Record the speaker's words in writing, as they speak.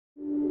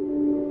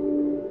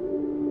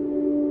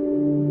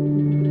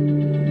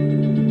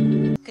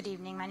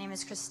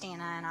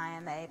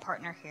say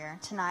partner here.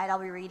 Tonight I'll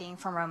be reading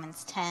from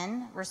Romans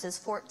 10, verses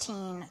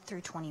 14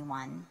 through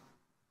 21.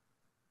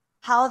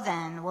 How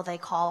then will they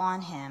call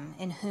on him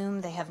in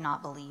whom they have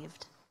not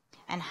believed?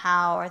 And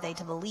how are they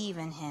to believe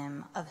in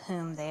him of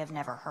whom they have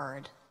never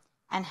heard?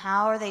 And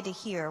how are they to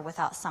hear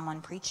without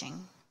someone preaching?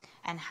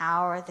 And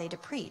how are they to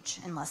preach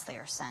unless they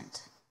are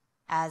sent?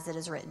 As it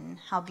is written,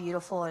 how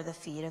beautiful are the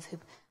feet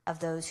of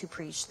those who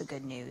preach the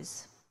good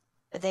news.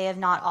 But they have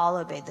not all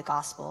obeyed the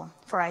gospel.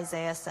 For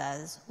Isaiah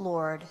says,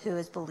 Lord, who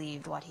has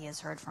believed what he has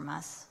heard from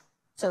us?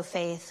 So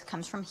faith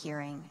comes from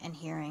hearing, and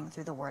hearing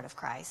through the word of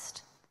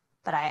Christ.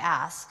 But I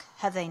ask,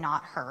 have they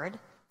not heard?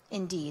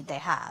 Indeed, they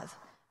have.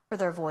 For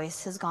their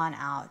voice has gone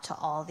out to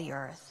all the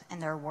earth,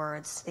 and their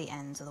words to the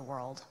ends of the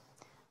world.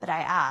 But I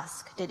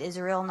ask, did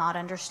Israel not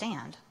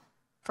understand?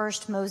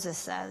 First Moses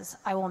says,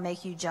 I will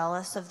make you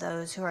jealous of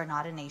those who are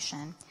not a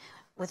nation.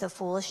 With a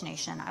foolish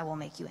nation I will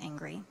make you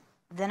angry.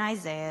 Then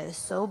Isaiah is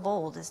so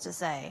bold as to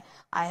say,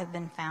 I have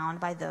been found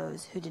by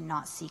those who did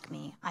not seek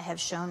me. I have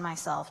shown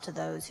myself to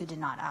those who did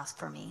not ask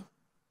for me.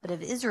 But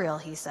of Israel,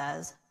 he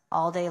says,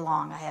 all day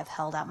long I have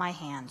held out my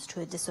hands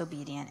to a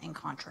disobedient and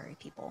contrary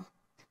people.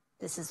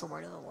 This is the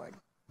word of the Lord.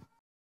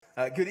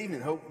 Good evening.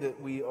 Hope that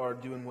we are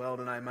doing well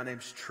tonight. My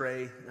name's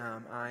Trey.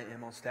 I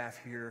am on staff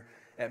here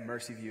at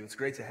Mercy View. It's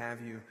great to have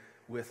you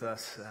with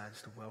us,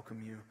 just to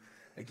welcome you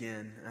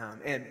again.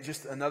 And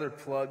just another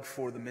plug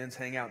for the men's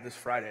hangout this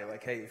Friday.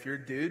 Like, hey, if you're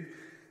a dude,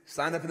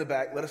 sign up in the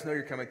back. Let us know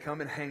you're coming.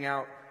 Come and hang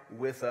out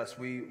with us.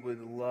 We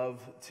would love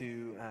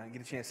to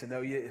get a chance to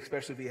know you,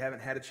 especially if you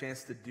haven't had a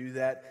chance to do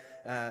that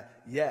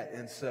yet.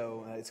 And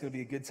so it's going to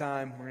be a good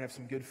time. We're going to have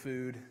some good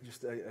food,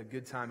 just a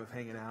good time of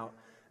hanging out.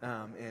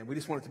 And we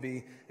just want it to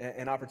be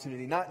an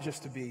opportunity, not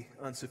just to be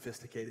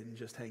unsophisticated and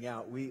just hang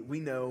out. We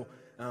know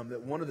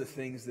that one of the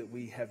things that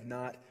we have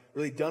not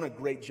really done a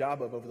great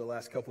job of over the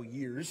last couple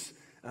years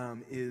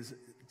is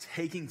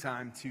taking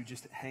time to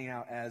just hang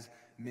out as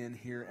men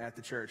here at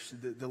the church.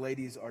 The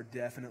ladies are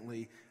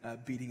definitely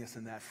beating us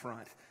in that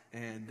front,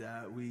 and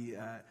we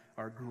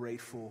are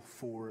grateful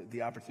for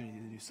the opportunity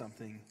to do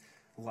something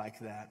like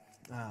that.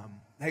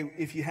 Hey,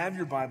 if you have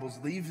your Bibles,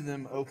 leave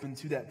them open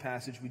to that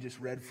passage we just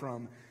read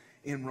from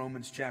in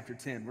Romans chapter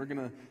 10. We're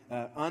going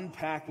to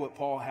unpack what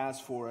Paul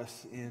has for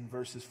us in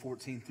verses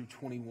 14 through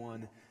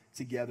 21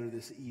 together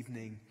this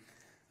evening.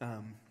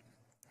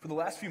 For the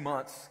last few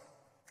months,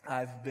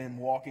 I've been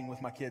walking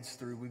with my kids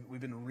through,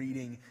 we've been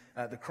reading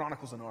the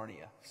Chronicles of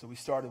Narnia. So we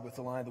started with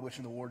The Lion, the Witch,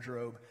 and the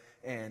Wardrobe,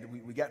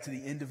 and we got to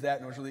the end of that,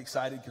 and I was really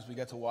excited because we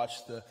got to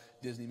watch the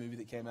Disney movie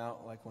that came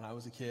out like when I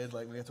was a kid.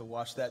 Like, we got to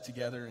watch that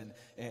together,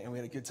 and we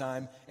had a good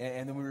time.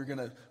 And then we were going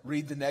to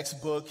read the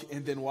next book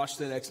and then watch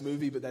the next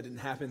movie, but that didn't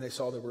happen. They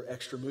saw there were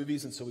extra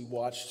movies, and so we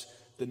watched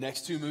the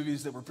next two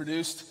movies that were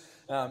produced.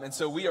 And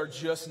so we are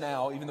just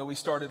now, even though we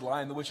started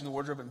Lion, the Witch, and the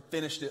Wardrobe and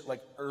finished it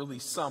like early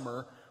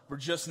summer, we're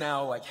just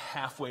now like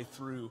halfway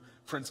through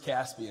Prince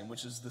Caspian,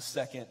 which is the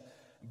second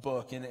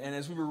book. And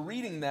as we were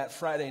reading that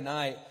Friday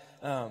night,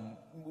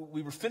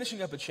 we were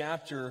finishing up a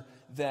chapter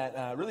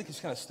that really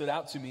just kind of stood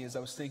out to me as I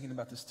was thinking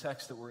about this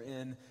text that we're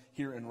in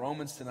here in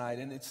Romans tonight.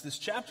 And it's this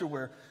chapter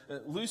where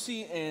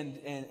Lucy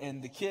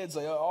and the kids,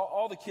 like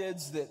all the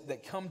kids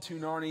that come to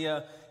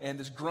Narnia and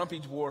this grumpy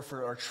dwarf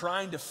are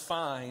trying to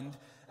find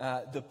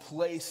the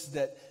place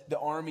that the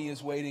army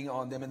is waiting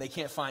on them, and they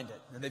can't find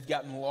it. And they've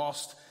gotten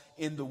lost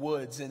in the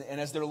woods. And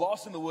as they're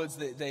lost in the woods,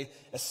 they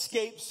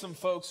escape some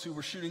folks who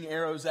were shooting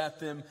arrows at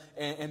them,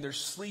 and they're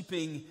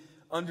sleeping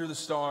under the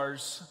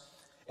stars.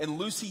 And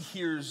Lucy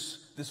hears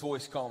this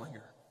voice calling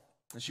her.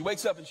 And she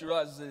wakes up and she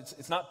realizes that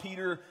it's not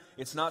Peter,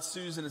 it's not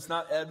Susan, it's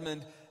not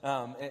Edmund.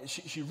 And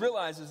she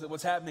realizes that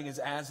what's happening is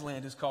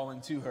Aslan is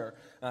calling to her.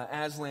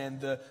 Aslan,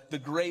 the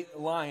great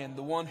lion,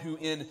 the one who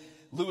in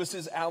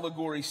Lewis's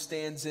allegory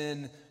stands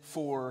in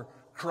for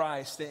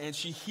Christ. And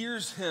she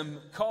hears him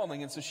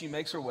calling, and so she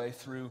makes her way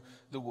through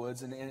the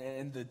woods, and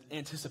the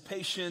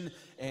anticipation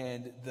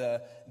and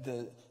the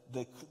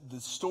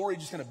story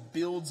just kind of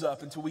builds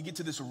up until we get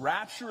to this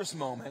rapturous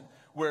moment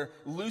where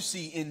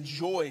Lucy, in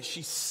joy,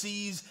 she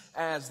sees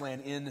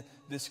Aslan in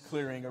this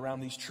clearing around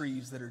these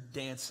trees that are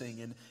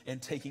dancing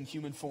and taking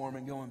human form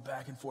and going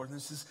back and forth. And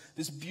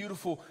this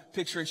beautiful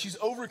picture, and she's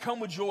overcome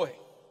with joy.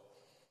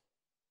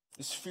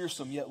 This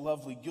fearsome yet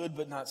lovely, good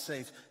but not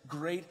safe,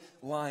 great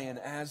lion,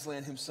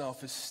 Aslan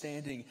himself, is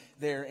standing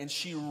there, and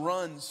she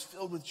runs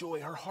filled with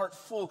joy, her heart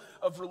full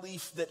of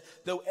relief that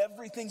though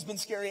everything's been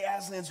scary,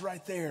 Aslan's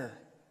right there.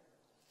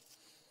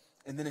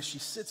 And then as she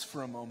sits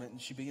for a moment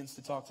and she begins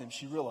to talk to him,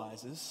 she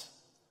realizes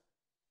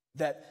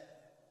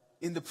that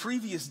in the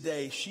previous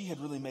day, she had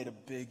really made a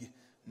big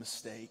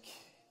mistake.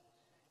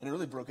 And it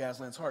really broke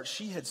Aslan's heart.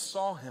 She had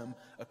saw him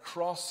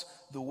across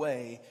the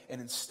way, and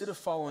instead of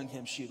following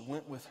him, she had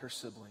went with her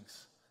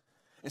siblings.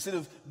 Instead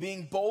of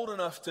being bold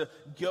enough to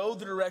go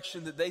the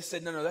direction that they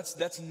said, no,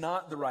 that's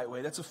not the right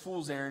way. That's a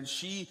fool's errand.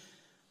 She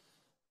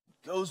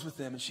goes with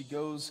them, and she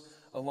goes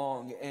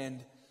along.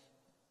 And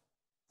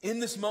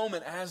in this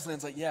moment,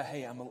 Aslan's like, yeah,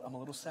 hey, I'm a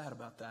little sad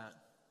about that.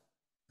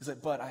 He's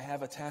like, but I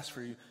have a task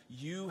for you.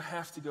 You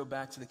have to go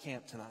back to the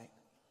camp tonight.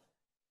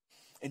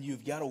 And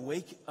you've got to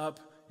wake up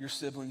your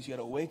siblings. You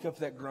got to wake up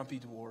that grumpy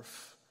dwarf.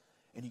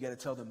 And you got to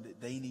tell them that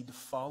they need to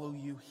follow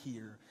you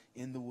here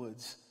in the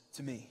woods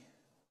to me.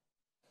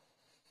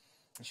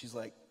 And she's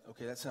like,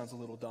 okay, that sounds a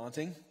little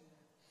daunting.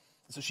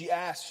 And so she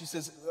asks, she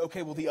says,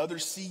 okay, will the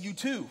others see you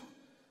too?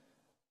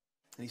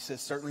 And he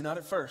says, certainly not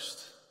at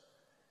first.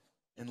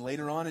 And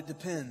later on, it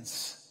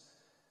depends.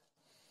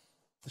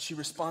 And she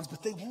responds,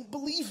 but they won't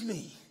believe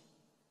me.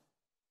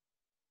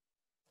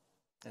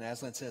 And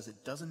Aslan says,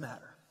 it doesn't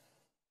matter.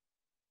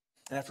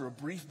 And after a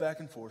brief back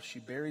and forth, she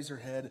buries her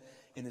head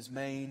in his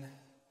mane.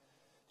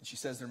 And she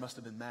says there must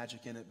have been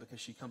magic in it because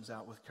she comes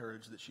out with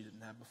courage that she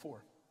didn't have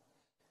before.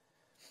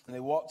 And they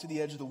walk to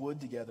the edge of the wood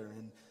together,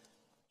 and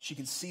she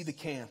can see the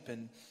camp.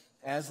 And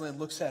Aslan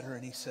looks at her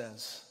and he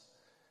says,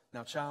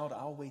 now, child,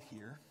 I'll wait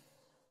here.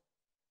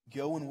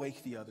 Go and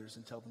wake the others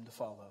and tell them to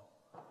follow.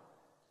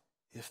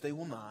 If they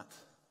will not,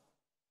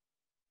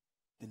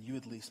 then you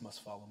at least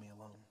must follow me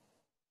alone.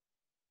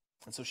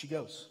 And so she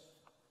goes.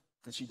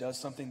 And she does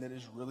something that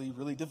is really,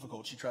 really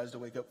difficult. She tries to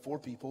wake up 4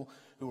 people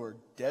who are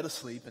dead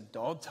asleep and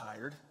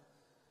dog-tired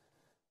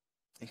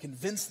and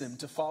convince them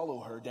to follow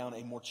her down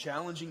a more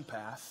challenging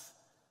path,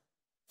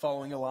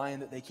 following a lion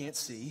that they can't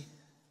see.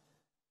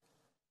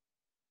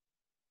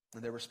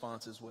 And their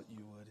response is what you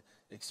would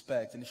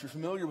expect. And if you're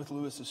familiar with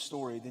Lewis's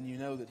story, then you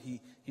know that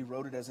he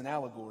wrote it as an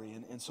allegory.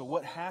 And so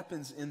what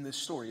happens in this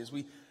story, as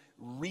we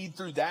read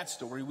through that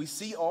story, we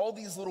see all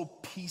these little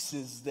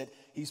pieces that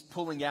he's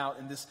pulling out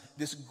in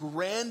this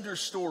grander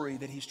story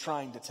that he's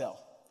trying to tell.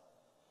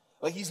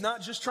 Like, he's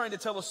not just trying to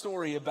tell a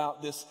story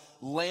about this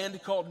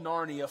land called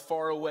Narnia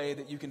far away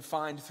that you can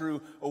find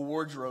through a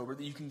wardrobe or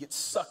that you can get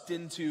sucked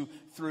into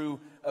through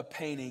a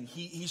painting.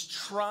 He's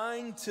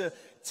trying to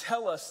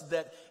tell us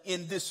that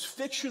in this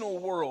fictional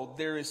world,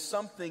 there is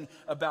something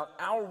about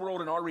our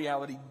world and our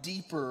reality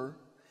deeper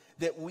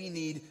that we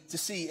need to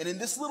see. And in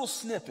this little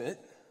snippet,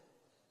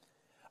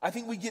 I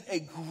think we get a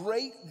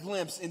great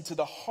glimpse into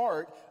the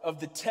heart of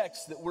the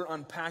text that we're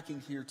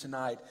unpacking here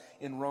tonight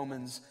in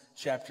Romans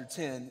chapter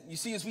 10. You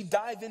see, as we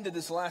dive into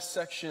this last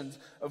section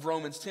of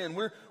Romans 10,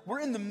 we're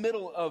in the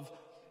middle of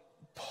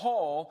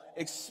Paul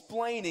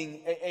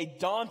explaining a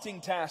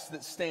daunting task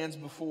that stands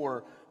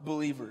before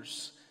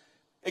believers.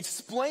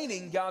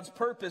 Explaining God's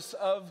purpose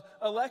of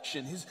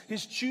election,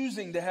 his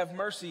choosing to have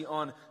mercy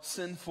on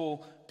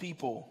sinful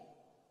people.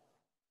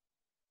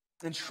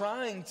 And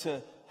trying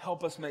to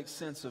help us make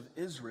sense of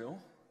Israel,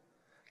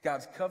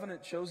 God's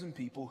covenant chosen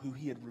people who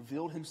he had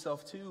revealed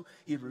himself to,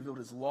 he had revealed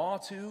his law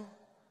to,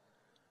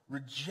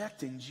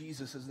 rejecting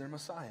Jesus as their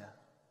Messiah.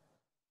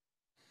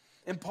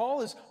 And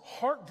Paul is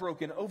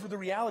heartbroken over the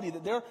reality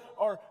that there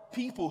are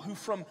people who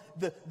from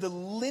the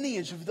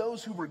lineage of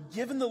those who were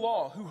given the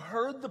law, who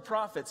heard the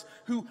prophets,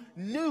 who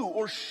knew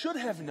or should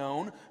have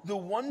known the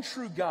one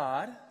true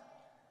God,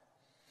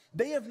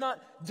 they have not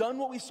done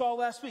what we saw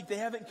last week. They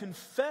haven't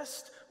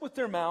confessed with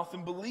their mouth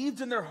and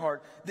believed in their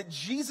heart that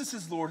Jesus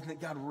is Lord and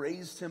that God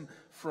raised him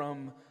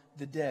from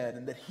the dead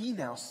and that he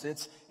now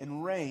sits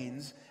and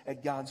reigns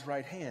at God's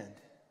right hand.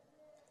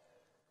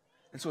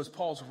 And so as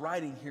Paul's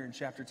writing here in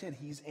chapter 10,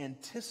 he's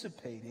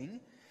anticipating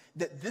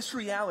that this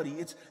reality,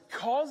 it's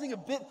causing a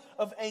bit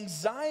of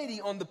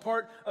anxiety on the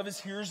part of his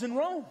hearers in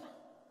Rome.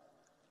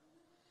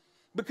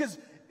 Because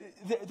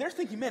they're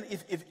thinking, man,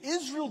 if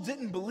Israel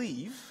didn't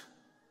believe,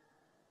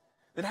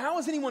 then how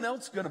is anyone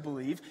else going to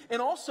believe?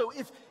 And also,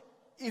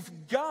 if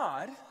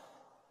God,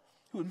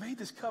 who had made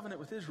this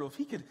covenant with Israel, if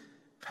he could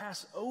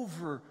pass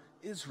over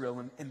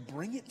Israel and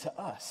bring it to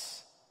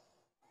us,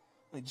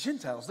 like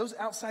Gentiles, those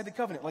outside the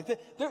covenant, like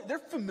they're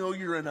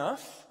familiar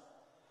enough,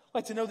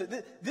 like to know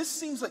that this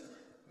seems like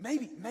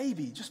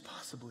maybe, just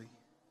possibly,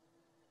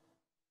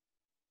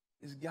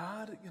 is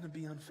God going to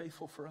be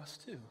unfaithful for us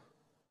too?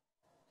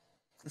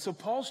 And so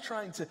Paul's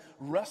trying to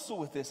wrestle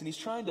with this, and he's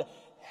trying to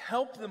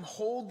help them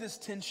hold this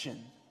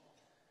tension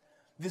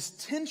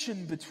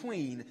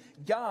between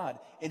God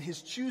and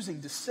his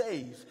choosing to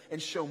save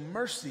and show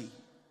mercy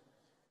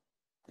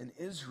and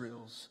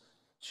Israel's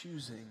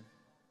choosing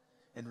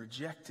and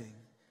rejecting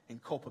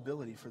and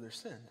culpability for their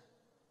sin.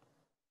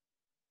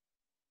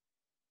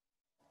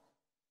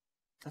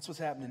 That's what's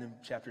happening in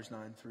chapters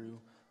 9 through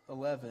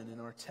 11. In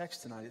our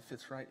text tonight, it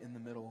fits right in the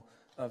middle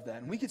of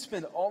that. And we could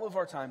spend all of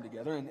our time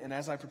together, and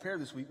as I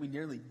prepared this week, we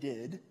nearly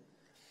did,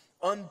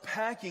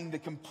 unpacking the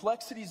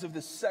complexities of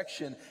this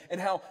section and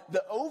how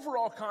the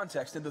overall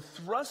context and the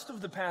thrust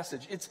of the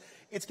passage,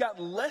 it's got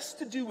less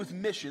to do with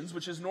missions,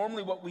 which is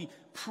normally what we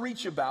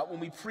preach about when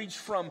we preach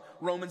from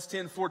Romans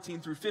 10, 14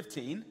 through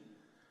 15,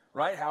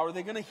 right? How are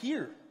they going to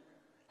hear?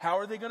 How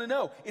are they going to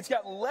know? It's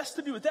got less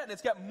to do with that, and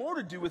it's got more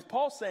to do with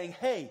Paul saying,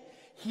 hey,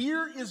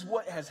 here is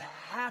what has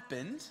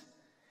happened,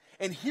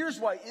 and here's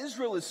why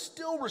Israel is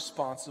still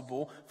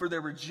responsible for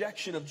their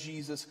rejection of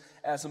Jesus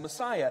as a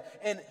Messiah.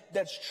 And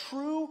that's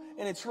true,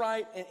 and it's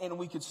right, and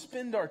we could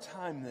spend our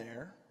time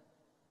there.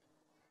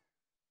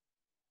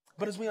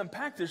 But as we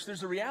unpack this,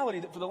 there's a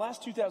reality that for the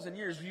last 2,000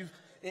 years,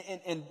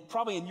 and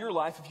probably in your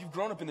life, if you've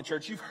grown up in the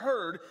church, you've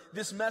heard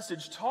this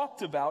message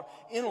talked about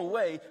in a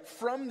way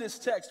from this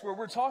text where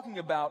we're talking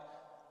about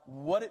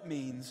what it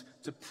means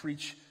to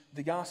preach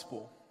the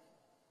gospel.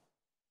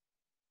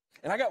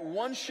 And I got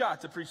one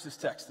shot to preach this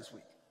text this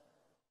week.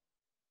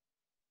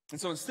 And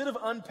so instead of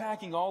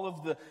unpacking all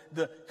of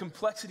the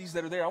complexities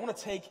that are there, I want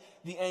to take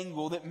the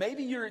angle that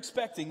maybe you're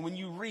expecting when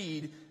you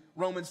read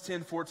Romans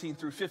 10, 14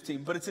 through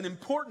 15. But it's an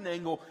important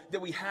angle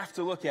that we have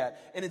to look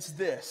at, and it's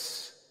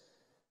this.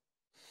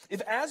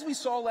 If, as we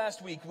saw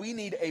last week, we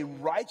need a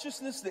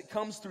righteousness that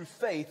comes through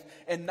faith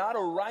and not a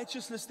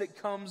righteousness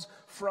that comes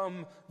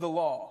from the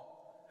law,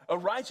 a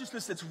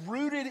righteousness that's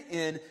rooted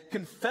in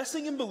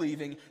confessing and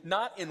believing,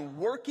 not in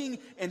working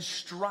and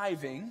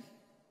striving,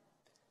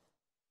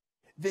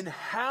 then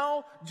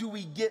how do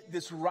we get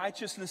this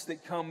righteousness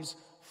that comes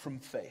from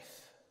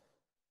faith?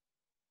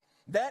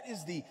 That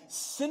is the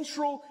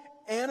central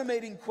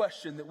animating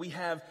question that we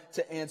have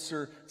to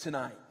answer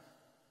tonight.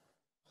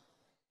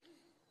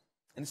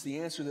 And it's the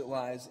answer that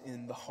lies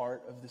in the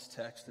heart of this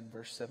text in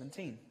verse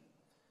 17. And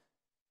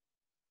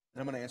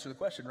I'm going to answer the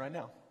question right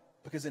now,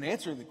 because in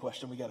answering the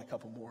question, we got a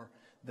couple more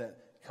that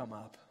come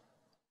up.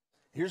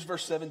 Here's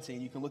verse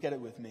 17. You can look at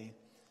it with me.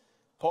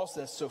 Paul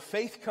says, so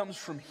faith comes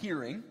from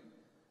hearing,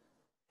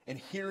 and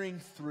hearing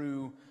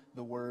through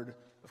the word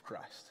of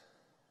Christ.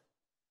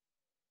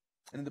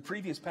 And in the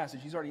previous passage,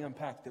 he's already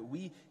unpacked that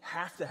we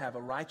have to have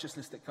a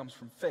righteousness that comes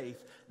from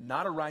faith,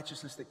 not a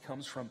righteousness that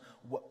comes from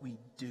what we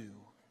do.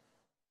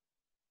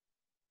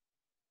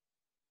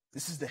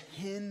 This is the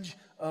hinge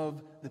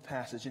of the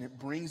passage, and it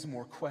brings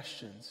more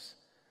questions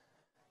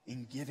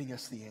in giving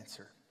us the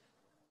answer.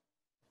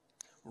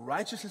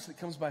 Righteousness that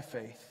comes by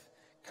faith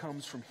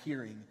comes from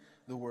hearing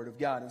the word of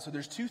God. And so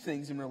there's two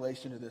things in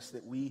relation to this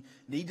that we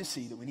need to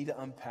see, that we need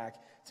to unpack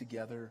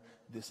together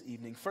this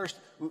evening. First,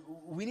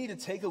 we need to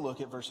take a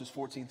look at verses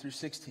 14 through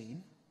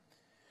 16,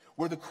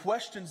 where the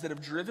questions that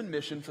have driven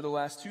mission for the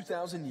last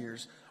 2,000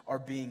 years are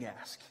being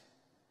asked.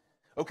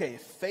 Okay,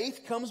 if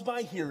faith comes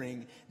by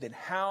hearing, then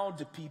how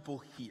do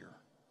people hear?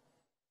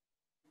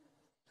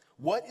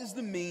 What is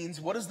the means,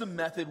 what is the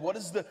method, what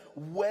is the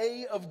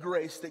way of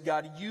grace that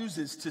God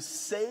uses to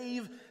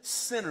save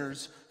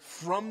sinners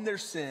from their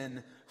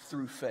sin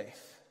through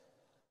faith?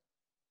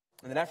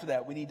 And then after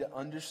that, we need to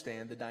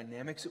understand the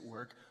dynamics at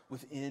work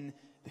within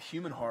the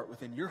human heart,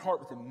 within your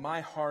heart, within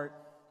my heart,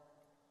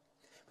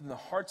 within the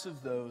hearts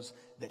of those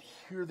that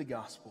hear the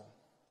gospel.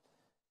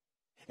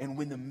 And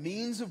when the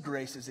means of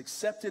grace is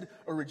accepted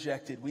or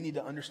rejected, we need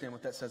to understand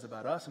what that says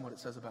about us and what it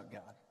says about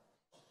God.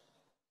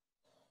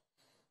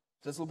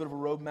 So that's a little bit of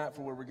a roadmap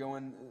for where we're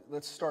going.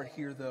 Let's start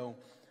here, though.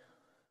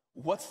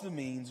 What's the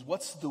means?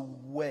 What's the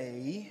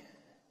way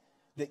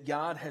that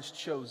God has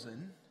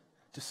chosen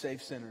to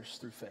save sinners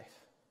through faith?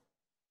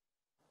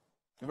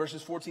 In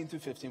verses 14 through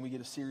 15, we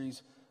get a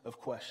series of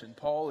questions.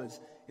 Paul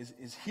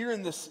is here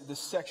in this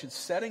section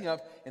setting up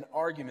an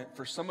argument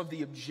for some of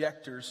the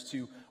objectors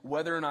to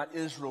whether or not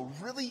Israel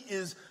really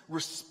is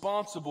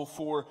responsible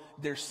for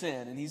their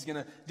sin. And he's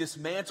going to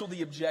dismantle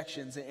the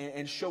objections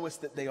and show us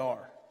that they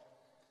are.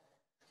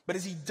 But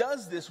as he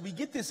does this, we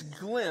get this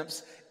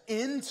glimpse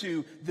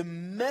into the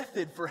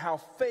method for how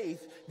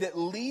faith that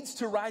leads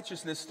to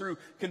righteousness through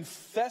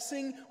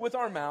confessing with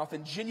our mouth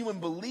and genuine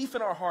belief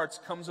in our hearts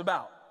comes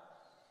about.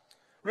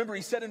 Remember,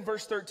 he said in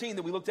verse 13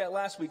 that we looked at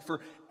last week,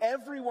 for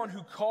everyone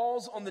who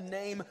calls on the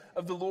name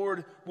of the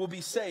Lord will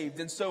be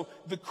saved. And so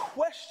the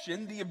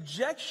question, the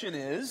objection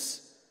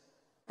is,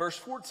 verse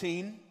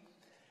 14,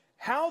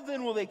 how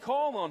then will they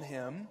call on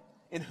him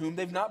in whom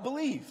they've not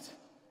believed?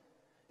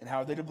 And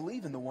how are they to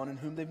believe in the one in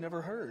whom they've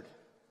never heard?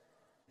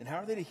 And how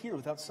are they to hear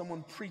without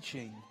someone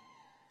preaching?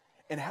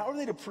 And how are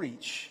they to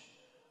preach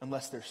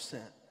unless they're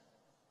sent?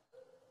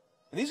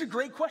 And these are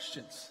great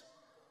questions.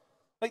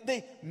 Like,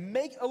 they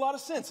make a lot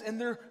of sense, and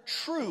they're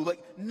true.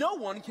 Like, no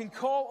one can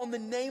call on the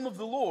name of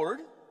the Lord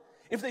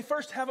if they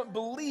first haven't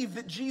believed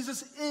that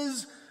Jesus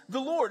is the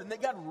Lord and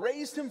that God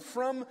raised him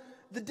from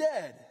the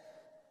dead.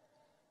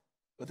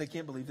 But they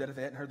can't believe that if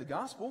they hadn't heard the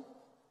gospel.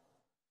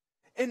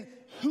 And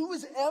who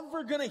is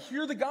ever going to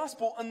hear the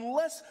gospel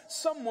unless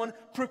someone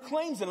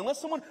proclaims it,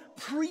 unless someone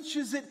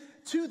preaches it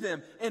to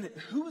them? And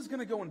who is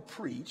going to go and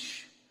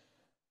preach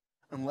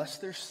unless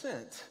they're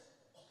sent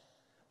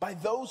by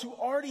those who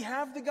already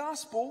have the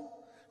gospel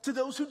to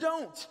those who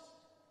don't?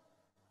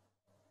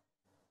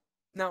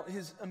 Now,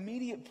 his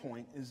immediate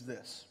point is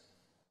this.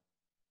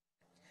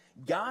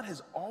 God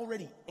has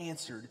already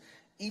answered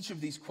each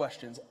of these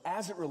questions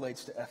as it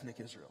relates to ethnic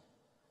Israel.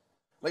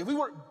 Like, we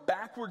work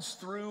backwards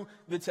through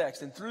the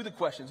text and through the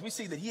questions, we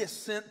see that he has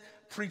sent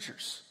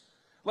preachers.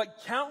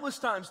 Like, countless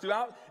times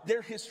throughout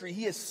their history,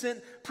 he has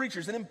sent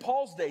preachers. And in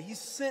Paul's day, he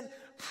sent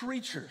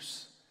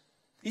preachers.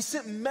 He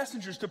sent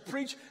messengers to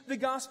preach the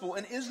gospel.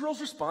 And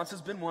Israel's response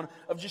has been one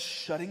of just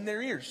shutting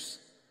their ears.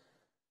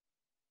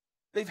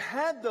 They've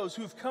had those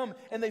who have come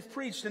and they've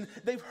preached, and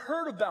they've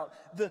heard about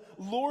the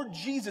Lord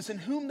Jesus in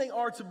whom they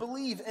are to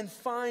believe and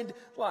find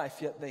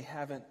life, yet they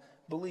haven't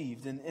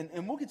believed.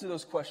 And we'll get to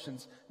those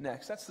questions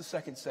next. That's the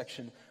second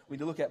section we need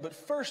to look at. But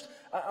first,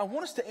 I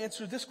want us to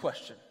answer this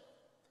question.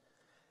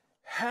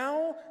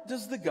 How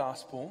does the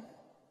gospel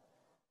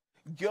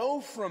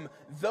Go from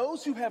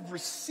those who have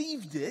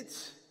received it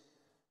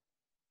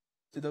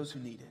to those who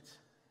need it.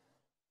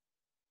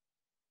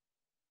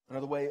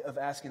 Another way of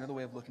asking, another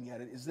way of looking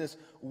at it is this: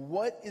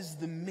 what is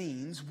the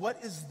means,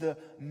 what is the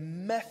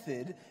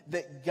method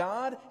that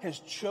God has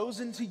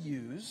chosen to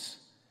use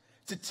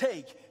to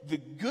take the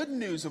good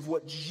news of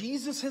what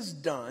Jesus has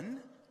done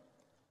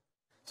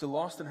to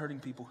lost and hurting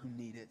people who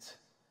need it,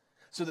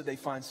 so that they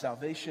find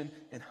salvation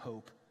and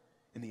hope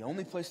in the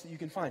only place that you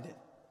can find it,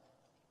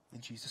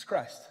 in Jesus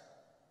Christ?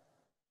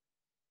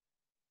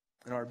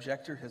 And our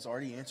objector has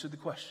already answered the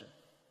question.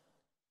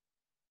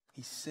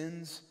 He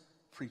sends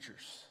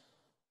preachers.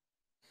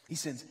 He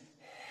sends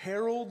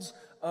heralds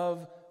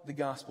of the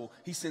gospel.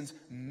 He sends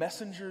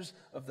messengers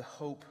of the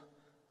hope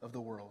of the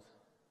world.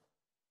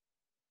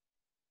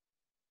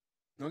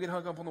 Don't get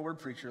hung up on the word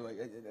preacher.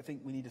 I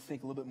think we need to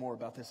think a little bit more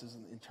about this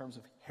in terms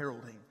of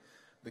heralding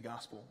the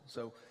gospel.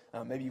 So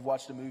maybe you've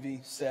watched a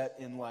movie set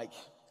in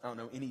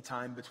any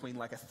time between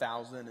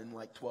 1000 and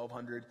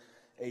 1200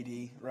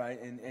 AD,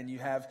 right? And you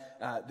have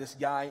this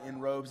guy in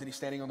robes, and he's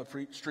standing on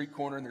the street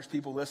corner, and there's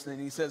people listening,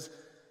 and he says,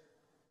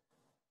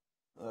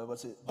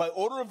 by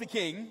order of the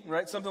king,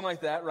 right? Something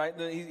like that, right?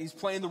 He's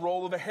playing the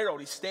role of a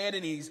herald. He's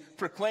standing, he's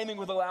proclaiming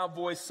with a loud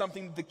voice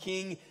something that the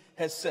king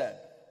has said.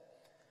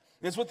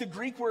 And it's what the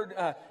Greek word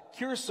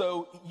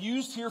kyriso,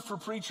 used here for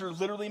preacher,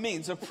 literally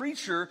means. A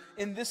preacher,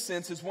 in this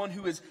sense, is one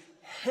who is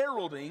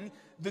heralding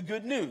the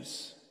good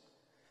news.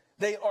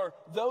 They are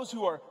those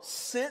who are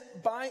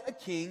sent by a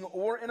king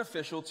or an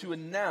official to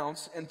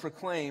announce and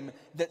proclaim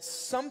that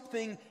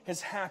something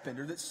has happened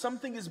or that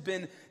something has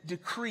been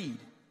decreed.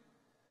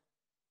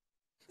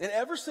 And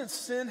ever since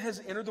sin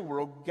has entered the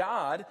world,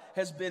 God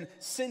has been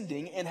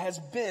sending and has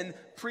been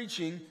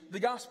preaching the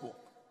gospel.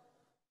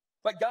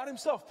 Like God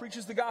himself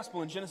preaches the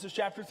gospel in Genesis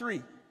chapter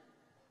 3.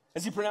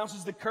 As he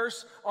pronounces the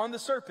curse on the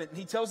serpent, and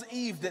he tells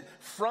Eve that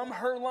from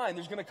her line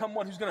there's going to come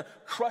one who's going to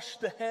crush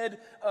the head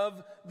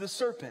of the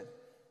serpent.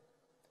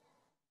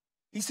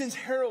 He sends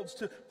heralds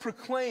to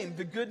proclaim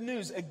the good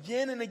news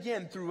again and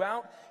again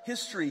throughout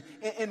history.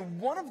 And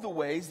one of the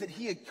ways that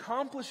he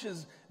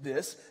accomplishes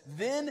this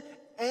then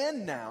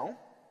and now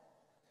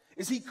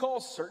is he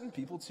calls certain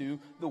people to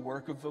the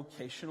work of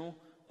vocational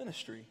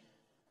ministry.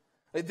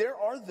 There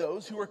are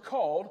those who are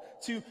called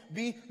to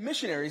be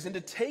missionaries and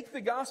to take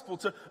the gospel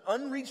to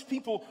unreached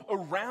people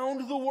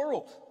around the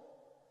world.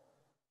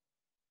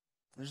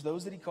 There's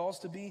those that he calls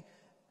to be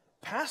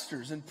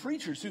pastors and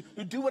preachers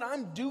who do what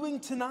I'm doing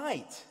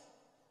tonight,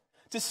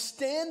 to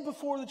stand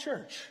before the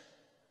church,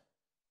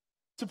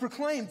 to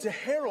proclaim, to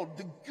herald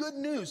the good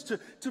news,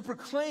 to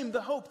proclaim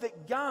the hope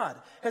that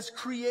God has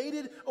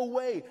created a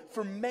way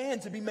for man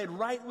to be made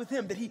right with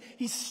him, that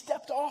he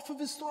stepped off of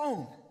his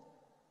throne,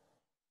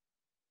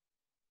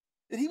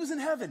 that he was in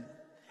heaven,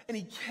 and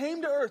he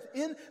came to earth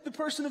in the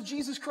person of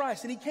Jesus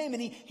Christ, and he came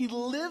and he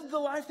lived the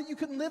life that you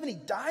couldn't live, and he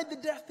died the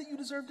death that you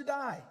deserved to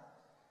die.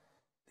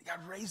 That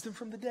God raised him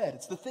from the dead.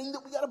 It's the thing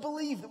that we got to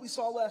believe that we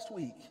saw last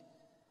week.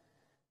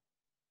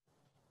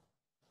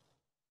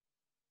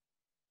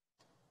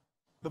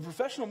 But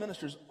professional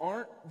ministers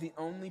aren't the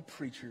only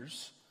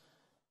preachers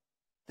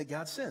that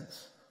God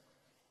sends.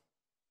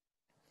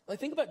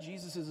 Think about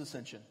Jesus'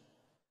 ascension.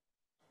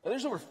 Now,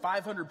 there's over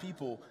 500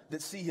 people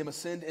that see him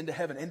ascend into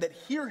heaven and that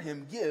hear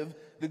him give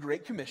the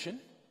Great Commission.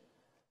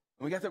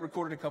 And we got that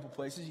recorded in a couple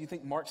places. You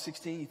think Mark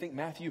 16, you think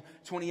Matthew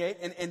 28.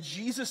 And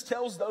Jesus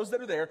tells those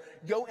that are there,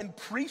 go and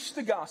preach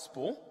the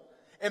gospel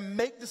and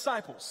make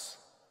disciples.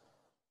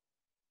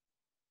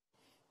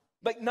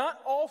 Not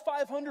all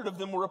 500 of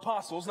them were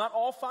apostles. Not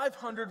all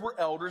 500 were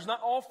elders.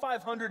 Not all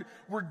 500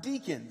 were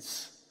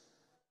deacons.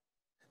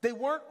 They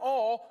weren't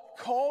all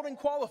called and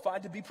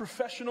qualified to be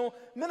professional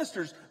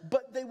ministers,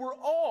 but they were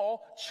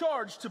all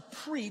charged to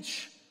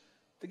preach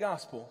the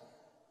gospel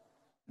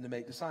and to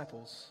make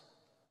disciples.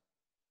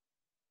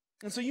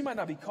 And so you might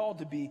not be called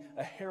to be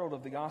a herald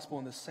of the gospel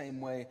in the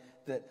same way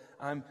that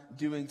I'm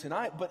doing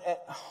tonight, but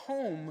at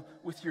home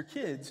with your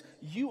kids,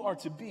 you are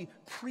to be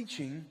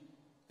preaching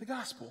the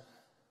gospel.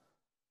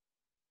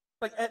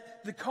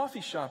 At the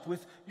coffee shop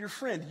with your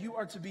friend, you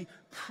are to be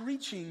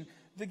preaching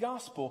the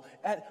gospel.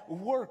 At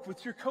work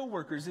with your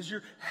coworkers, as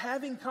you're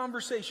having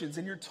conversations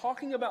and you're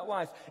talking about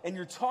life and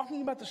you're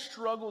talking about the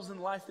struggles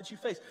in life that you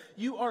face,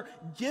 you are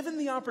given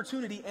the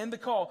opportunity and the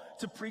call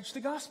to preach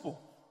the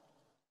gospel.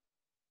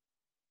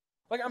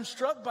 I'm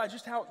struck by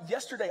just how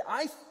yesterday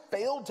I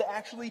failed to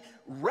actually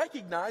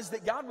recognize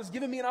that God was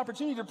giving me an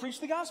opportunity to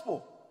preach the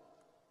gospel.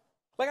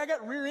 I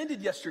got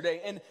rear-ended yesterday,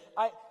 and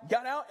I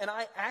got out and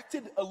I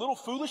acted a little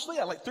foolishly.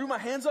 I threw my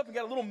hands up and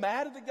got a little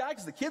mad at the guy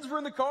because the kids were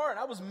in the car, and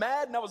I was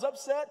mad and I was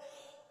upset.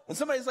 And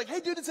somebody's like, hey,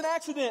 dude, it's an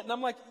accident. And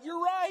I'm like,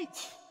 you're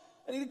right.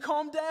 I need to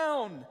calm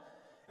down.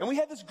 And we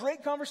had this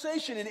great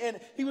conversation, and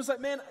he was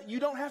like, man, you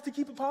don't have to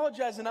keep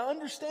apologizing. I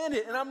understand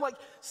it. And I'm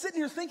sitting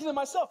here thinking to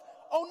myself,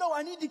 oh, no,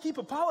 I need to keep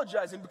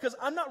apologizing because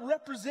I'm not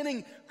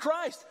representing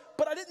Christ.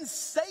 But I didn't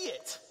say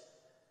it.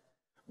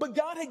 But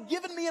God had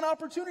given me an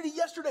opportunity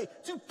yesterday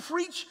to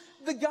preach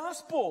the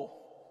gospel,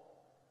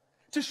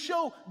 to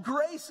show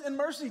grace and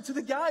mercy to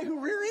the guy who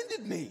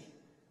rear-ended me.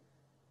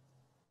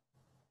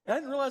 And I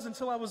didn't realize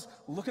until I was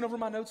looking over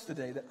my notes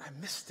today that I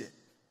missed it.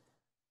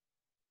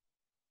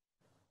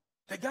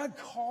 That God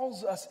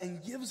calls us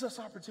and gives us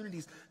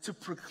opportunities to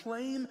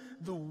proclaim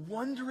the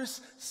wondrous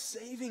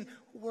saving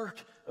work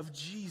of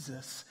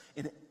Jesus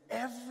in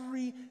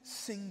every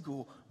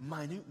single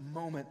minute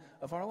moment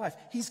of our life.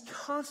 He's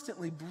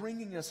constantly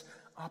bringing us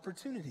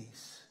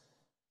opportunities.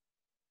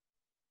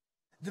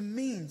 The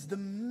means, the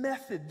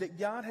method that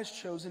God has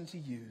chosen to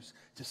use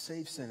to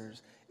save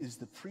sinners is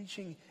the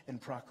preaching and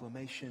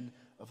proclamation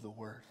of the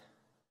word,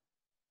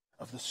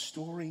 of the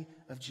story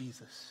of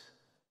Jesus.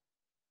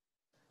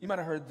 You might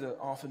have heard the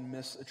often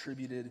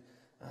misattributed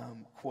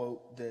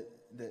quote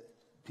that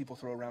people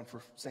throw around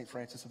for St.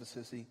 Francis of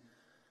Assisi: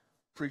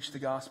 preach the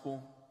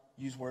gospel,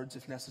 use words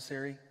if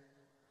necessary.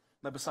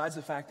 Now, besides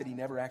the fact that he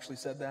never actually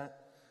said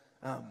that,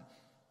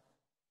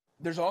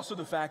 there's also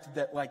the fact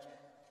that,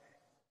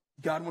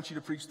 God wants you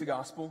to preach the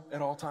gospel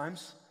at all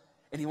times,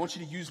 and he wants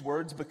you to use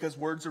words because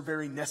words are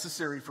very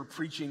necessary for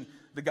preaching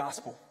the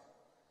gospel.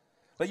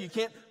 You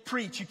can't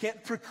preach, you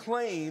can't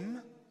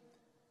proclaim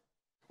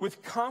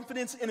with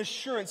confidence and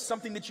assurance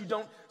something that you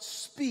don't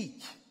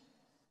speak.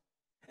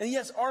 And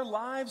yes, our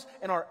lives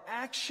and our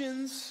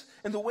actions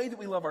and the way that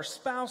we love our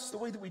spouse, the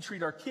way that we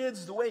treat our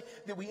kids, the way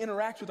that we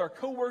interact with our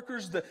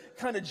coworkers, the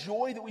kind of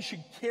joy that we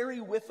should carry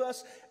with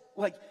us,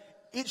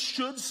 it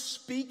should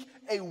speak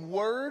a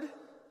word.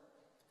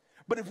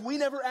 But if we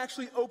never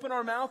actually open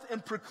our mouth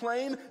and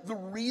proclaim the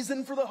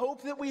reason for the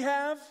hope that we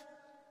have,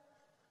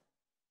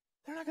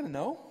 they're not going to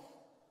know.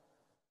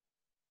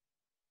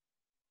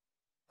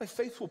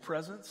 Faithful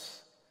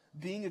presence,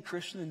 being a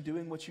Christian and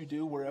doing what you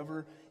do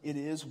wherever it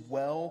is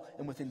well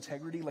and with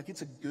integrity,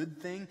 it's a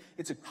good thing.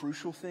 It's a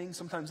crucial thing.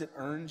 Sometimes it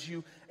earns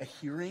you a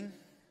hearing.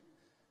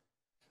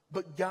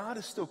 But God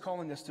is still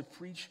calling us to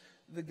preach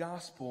the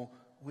gospel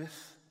with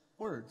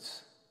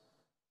words.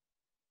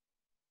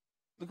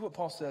 Look at what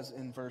Paul says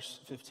in verse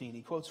 15.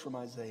 He quotes from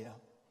Isaiah.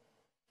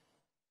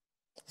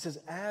 He says,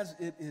 "As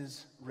it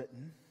is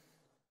written,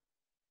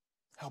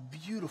 how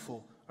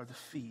beautiful are the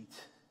feet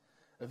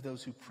of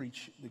those who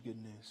preach the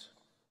good news."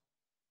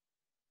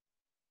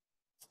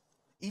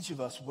 Each of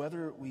us,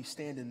 whether we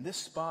stand in this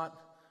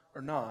spot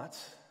or not,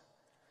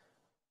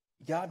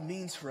 God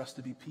means for us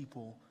to be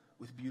people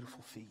with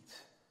beautiful feet.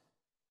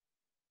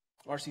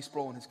 R.C.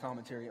 Sproul, in his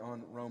commentary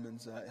on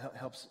Romans,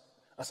 helps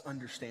us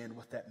understand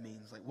what that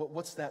means.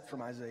 What's that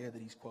from Isaiah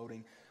that he's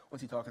quoting?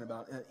 What's he talking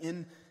about?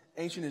 In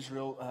ancient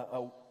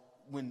Israel,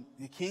 when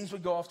the kings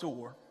would go off to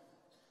war,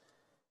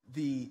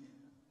 they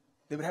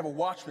would have a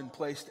watchman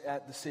placed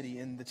at the city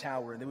in the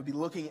tower, and they would be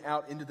looking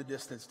out into the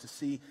distance to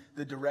see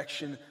the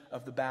direction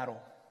of the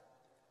battle.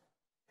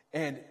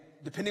 And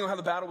depending on how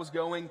the battle was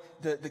going,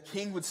 the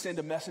king would send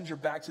a messenger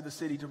back to the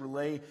city to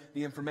relay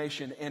the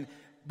information. And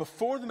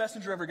before the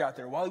messenger ever got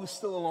there, while he was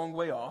still a long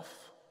way off,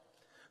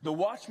 the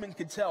watchman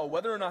could tell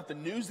whether or not the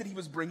news that he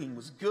was bringing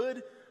was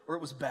good or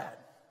it was bad.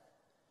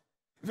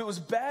 If it was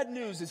bad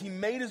news, as he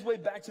made his way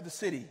back to the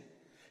city,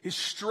 his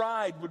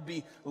stride would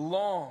be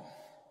long.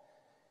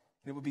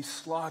 And it would be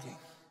slogging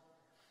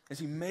as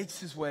he makes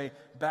his way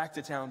back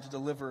to town to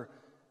deliver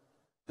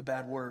the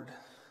bad word.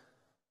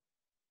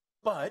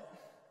 But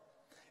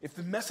if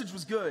the message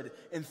was good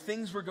and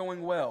things were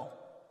going well,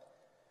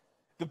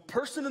 the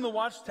person in the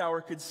watchtower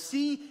could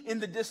see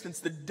in the distance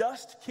the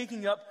dust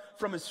kicking up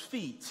from his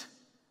feet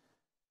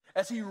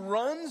as he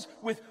runs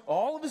with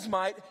all of his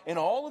might and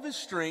all of his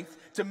strength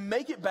to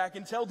make it back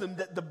and tell them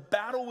that the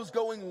battle was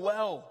going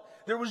well.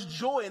 There was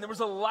joy and there was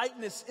a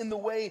lightness in the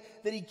way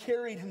that he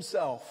carried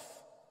himself.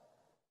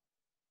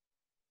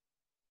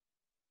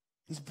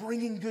 He's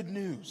bringing good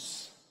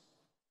news.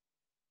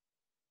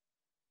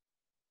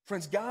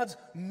 Friends, God's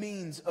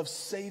means of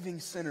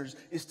saving sinners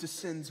is to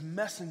send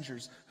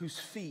messengers whose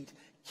feet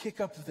kick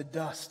up the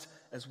dust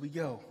as we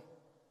go.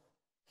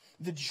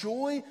 The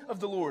joy of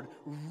the Lord,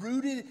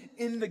 rooted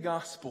in the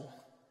gospel,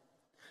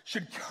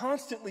 should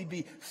constantly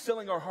be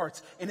filling our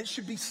hearts, and it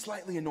should be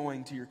slightly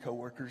annoying to your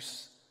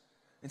coworkers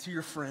and to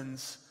your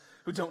friends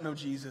who don't know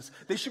Jesus.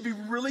 They should be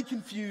really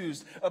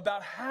confused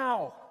about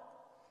how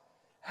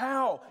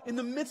in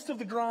the midst of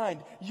the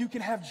grind you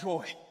can have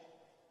joy.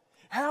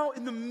 How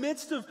in the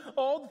midst of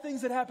all the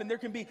things that happen there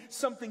can be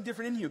something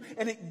different in you.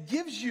 And it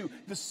gives you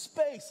the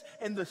space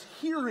and the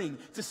hearing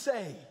to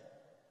say,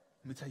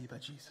 let me tell you about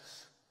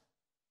Jesus.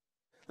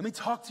 Let me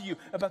talk to you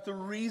about the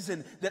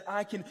reason that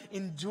I can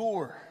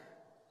endure.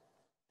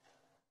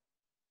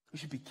 We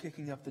should be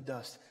kicking up the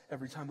dust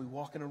every time we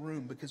walk in a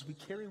room because we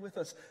carry with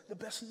us the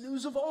best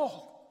news of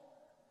all.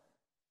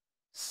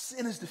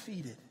 Sin is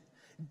defeated.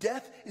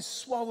 Death is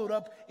swallowed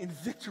up in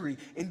victory,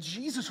 and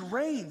Jesus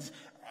reigns.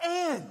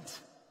 And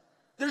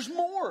there's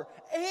more.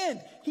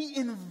 And he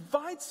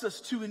invites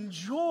us to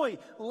enjoy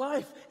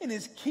life in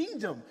his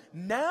kingdom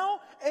now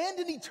and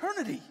in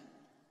eternity.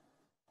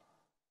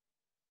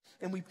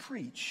 And we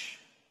preach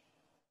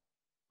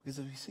because,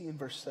 as we see in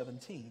verse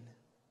 17,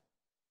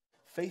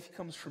 faith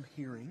comes from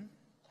hearing,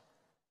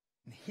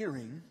 and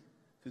hearing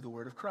through the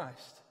word of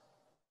Christ.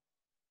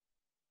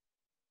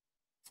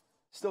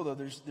 Still, though,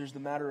 there's the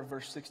matter of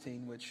verse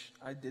 16, which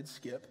I did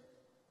skip,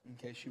 in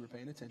case you were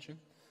paying attention.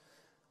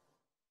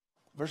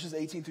 Verses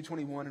 18 through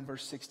 21 and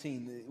verse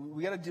 16,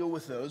 we got to deal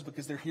with those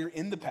because they're here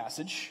in the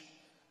passage.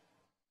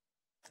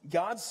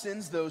 God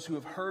sends those who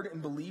have heard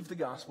and believed the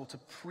gospel to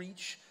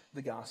preach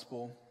the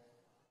gospel.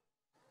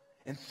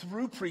 And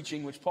through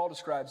preaching, which Paul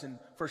describes in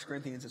 1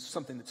 Corinthians as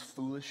something that's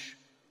foolish.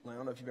 I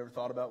don't know if you've ever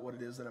thought about what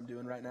it is that I'm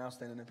doing right now,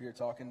 standing up here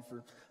talking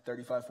for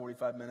 35,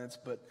 45 minutes.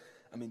 But,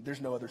 I mean, there's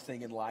no other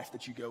thing in life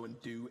that you go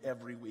and do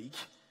every week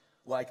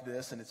like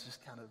this. And it's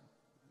just kind of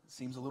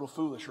seems a little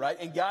foolish, right?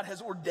 And God has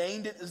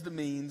ordained it as the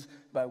means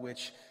by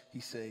which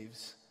he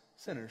saves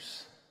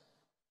sinners.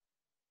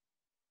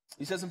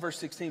 He says in verse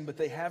 16, but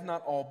they have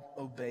not all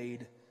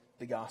obeyed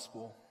the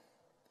gospel.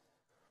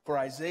 For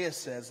Isaiah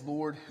says,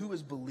 Lord, who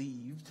has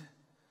believed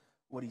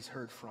what he's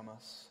heard from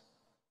us?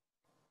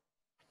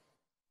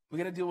 We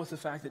got to deal with the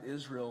fact that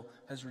Israel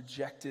has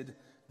rejected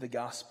the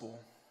gospel.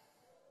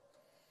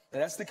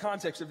 That's the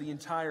context of the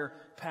entire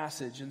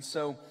passage. And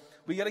so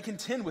we got to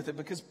contend with it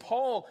because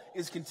Paul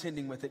is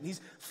contending with it. And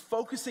he's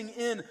focusing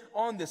in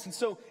on this. And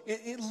so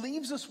it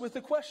leaves us with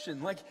a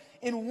question. Like,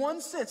 in one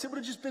sense, it would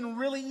have just been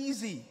really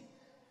easy.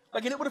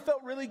 And it would have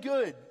felt really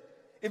good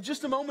if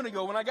just a moment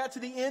ago when I got to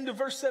the end of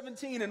verse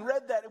 17 and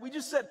read that, we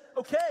just said,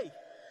 okay,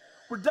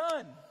 we're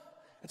done.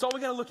 That's all we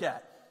got to look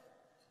at.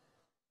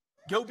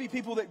 Go be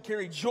people that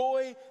carry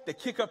joy, that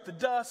kick up the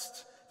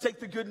dust, take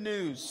the good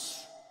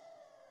news.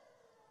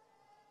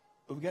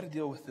 But we got to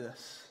deal with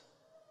this.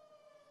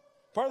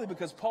 Partly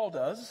because Paul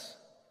does,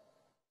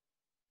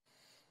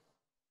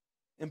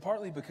 and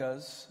partly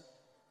because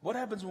what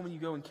happens when you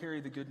go and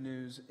carry the good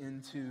news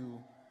into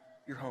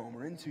your home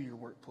or into your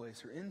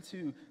workplace or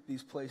into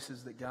these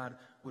places that God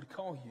would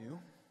call you?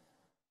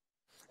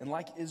 And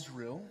like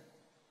Israel,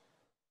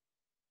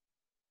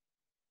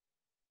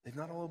 they've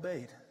not all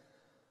obeyed.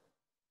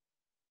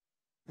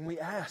 And we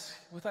ask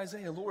with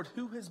Isaiah, Lord,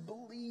 who has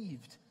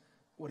believed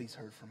what he's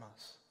heard from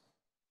us?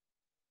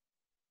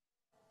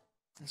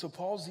 And so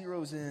Paul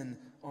zeroes in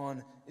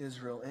on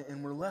Israel,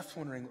 and we're left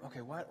wondering,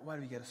 okay, why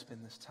do we got to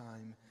spend this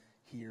time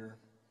here?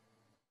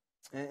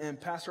 And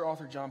pastor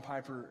author John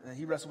Piper,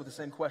 he wrestled with the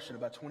same question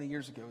about 20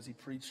 years ago as he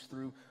preached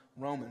through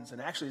Romans.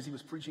 And actually, as he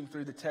was preaching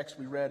through the text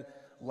we read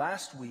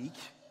last week,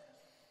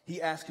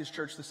 he asked his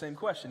church the same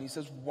question. He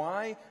says,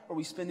 why are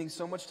we spending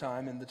so much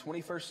time in the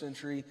 21st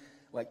century,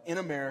 like in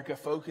America,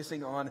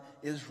 focusing on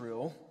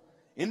Israel,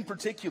 in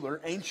particular,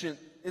 ancient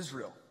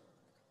Israel?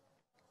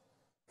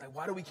 Like,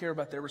 why do we care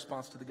about their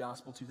response to the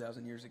gospel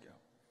 2,000 years ago?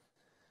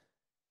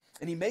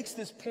 And he makes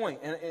this point,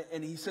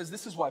 and he says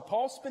this is why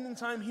Paul's spending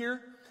time here,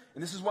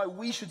 and this is why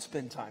we should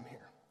spend time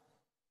here.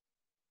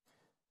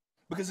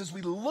 Because as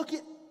we look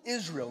at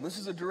Israel, and this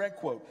is a direct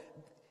quote,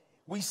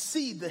 we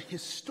see the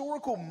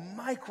historical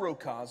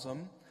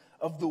microcosm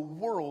of the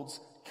world's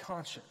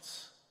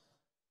conscience,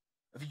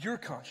 of your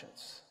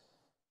conscience.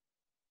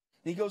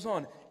 And he goes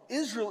on,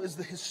 Israel is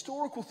the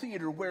historical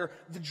theater where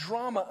the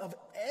drama of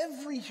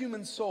every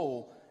human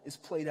soul is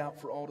played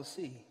out for all to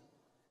see.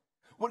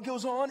 What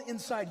goes on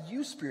inside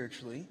you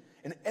spiritually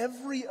and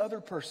every other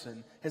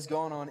person has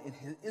gone on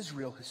in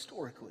Israel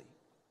historically.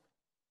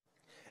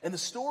 And the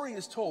story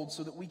is told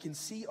so that we can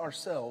see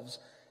ourselves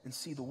and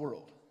see the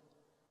world.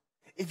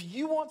 If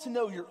you want to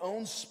know your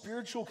own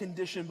spiritual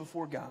condition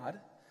before God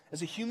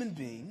as a human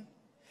being,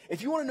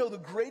 if you want to know the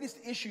greatest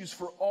issues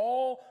for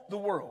all the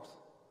world,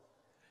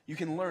 you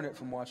can learn it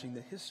from watching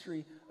the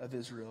history of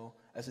Israel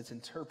as it's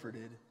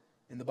interpreted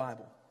in the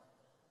Bible.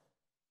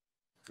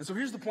 And so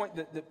here's the point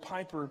that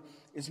Piper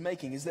is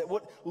making, is that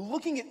what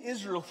looking at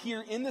Israel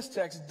here in this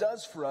text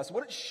does for us,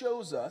 what it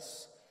shows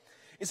us,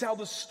 is how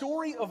the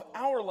story of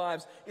our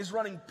lives is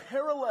running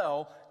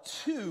parallel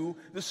to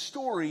the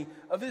story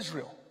of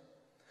Israel.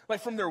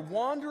 Like from their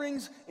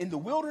wanderings in the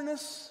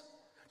wilderness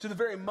to the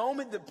very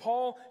moment that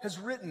Paul has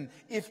written,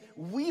 if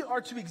we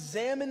are to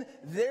examine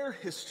their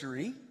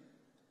history,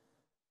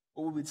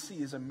 what we would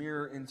see is a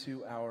mirror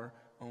into our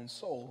own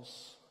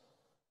souls.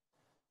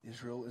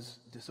 Israel is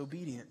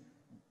disobedient.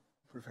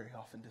 We're very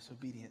often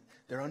disobedient.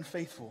 They're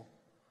unfaithful.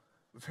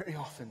 We're very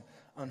often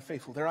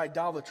unfaithful. They're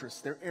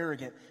idolatrous. They're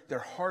arrogant. They're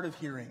hard of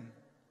hearing.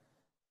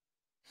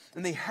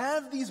 And they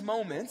have these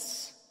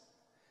moments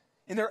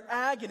in their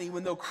agony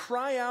when they'll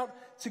cry out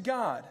to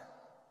God.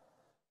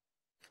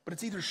 But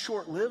it's either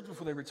short-lived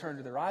before they return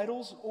to their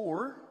idols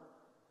or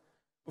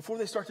before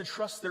they start to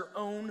trust their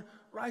own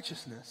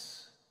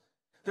righteousness,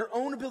 their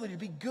own ability to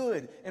be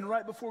good and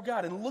right before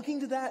God, and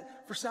looking to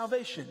that for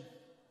salvation.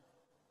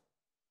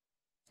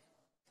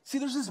 See,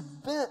 there's this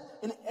bent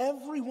in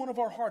every one of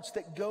our hearts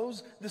that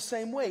goes the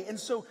same way. And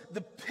so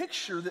the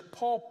picture that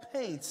Paul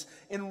paints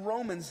in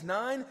Romans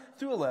 9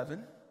 through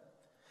 11,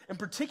 and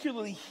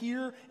particularly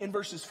here in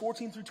verses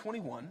 14 through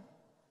 21,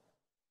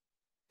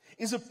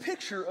 is a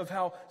picture of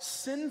how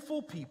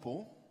sinful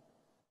people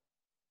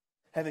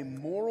have a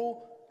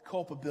moral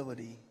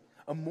culpability,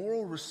 a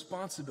moral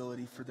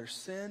responsibility for their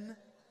sin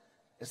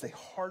as they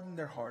harden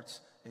their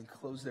hearts and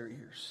close their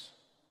ears.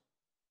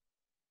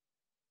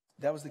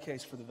 That was the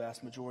case for the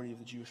vast majority of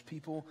the Jewish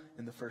people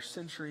in the first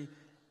century,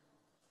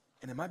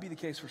 And it might be the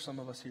case for some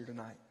of us here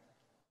tonight.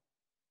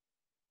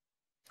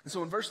 And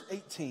so in verse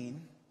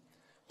 18,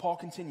 Paul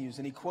continues,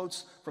 and he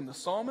quotes from the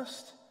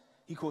psalmist,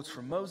 he quotes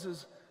from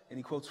Moses, and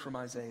he quotes from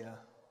Isaiah.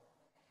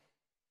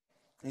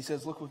 And he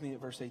says, look with me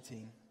at verse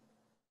 18.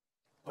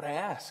 But I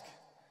ask,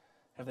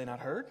 have they not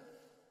heard?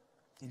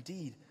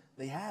 Indeed,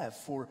 they have,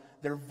 for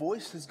their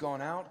voice has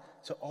gone out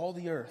to all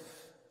the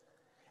earth,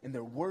 and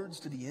their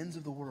words to the ends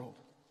of the world.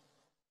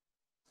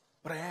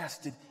 But I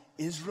ask, did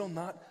Israel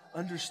not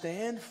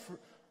understand?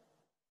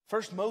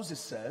 First Moses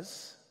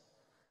says,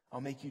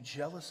 I'll make you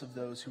jealous of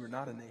those who are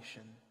not a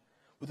nation.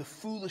 With a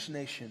foolish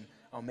nation,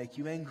 I'll make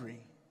you angry.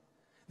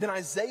 Then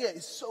Isaiah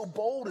is so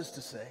bold as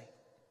to say,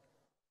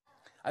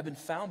 I've been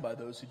found by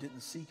those who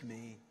didn't seek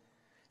me,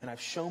 and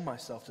I've shown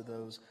myself to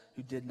those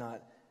who did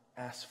not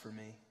ask for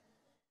me.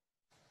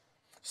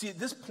 See, at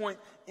this point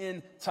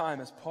in time,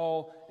 as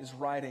Paul is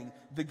writing,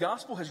 the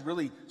gospel has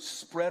really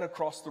spread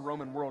across the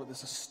Roman world at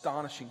this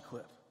astonishing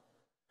clip.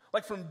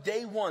 Like from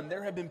day one,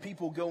 there have been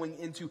people going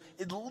into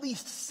at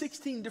least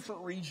 16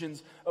 different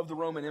regions of the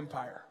Roman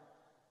Empire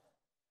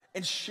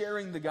and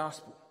sharing the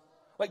gospel.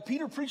 Like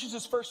Peter preaches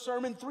his first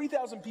sermon,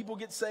 3,000 people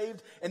get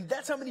saved, and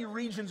that's how many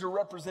regions are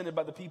represented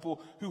by the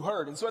people who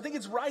heard. And so I think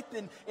it's right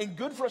then and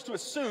good for us to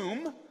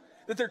assume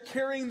that they're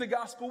carrying the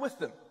gospel with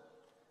them.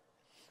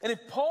 And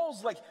if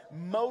Paul's like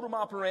modum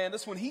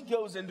operandus when he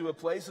goes into a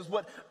place is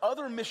what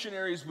other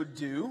missionaries would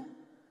do,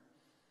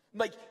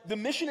 like the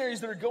missionaries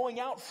that are going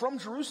out from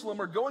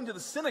Jerusalem are going to the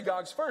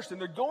synagogues first,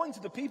 and they're going to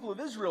the people of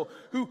Israel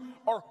who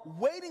are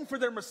waiting for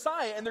their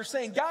Messiah, and they're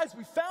saying, guys,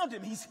 we found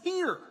him, he's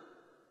here.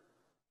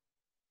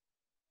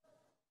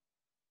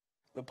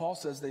 But Paul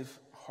says they've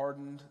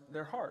hardened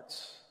their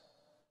hearts.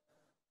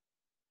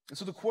 And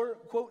so the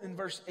quote in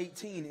verse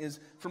 18 is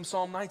from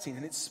Psalm 19,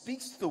 and it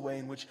speaks to the way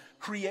in which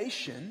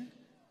creation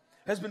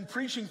has been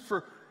preaching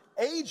for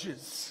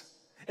ages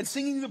and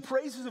singing the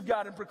praises of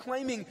God and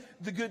proclaiming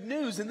the good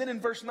news. And then in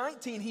verse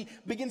 19, he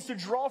begins to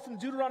draw from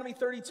Deuteronomy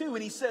 32,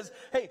 and he says,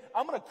 hey,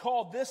 I'm going to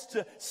call this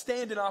to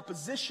stand in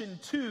opposition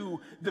to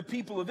the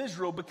people of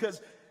Israel,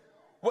 because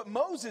what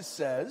Moses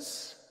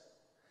says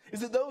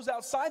is that those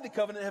outside the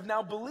covenant have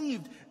now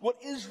believed what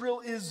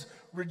Israel is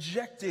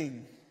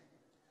rejecting.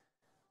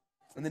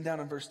 And then down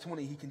in verse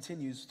 20, he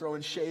continues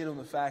throwing shade on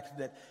the fact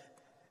that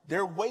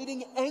they're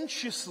waiting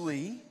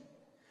anxiously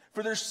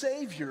for their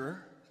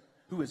Savior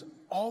who has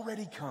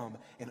already come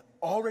and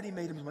already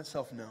made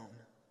himself known.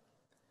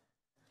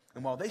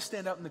 And while they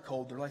stand out in the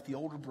cold, they're like the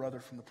older brother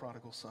from the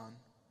prodigal son.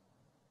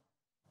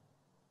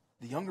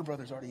 The younger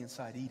brother's already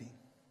inside eating.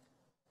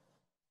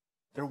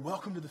 They're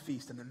welcome to the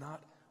feast, and they're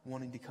not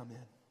wanting to come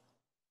in.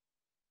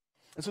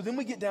 And so then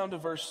we get down to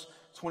verse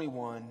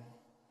 21,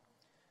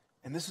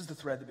 and this is the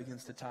thread that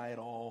begins to tie it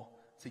all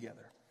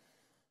together.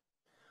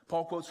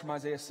 Paul quotes from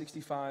Isaiah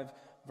 65,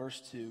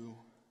 verse 2,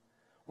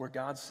 where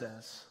God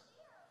says,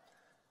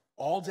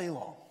 all day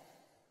long,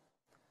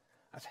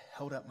 I've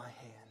held up my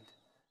hand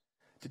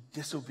to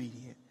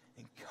disobedient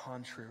and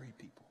contrary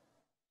people.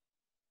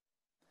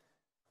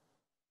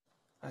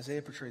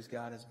 Isaiah portrays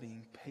God as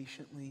being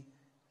patiently,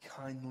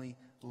 kindly,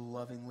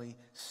 lovingly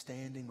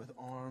standing with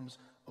arms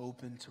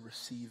open to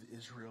receive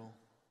Israel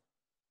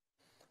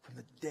from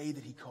the day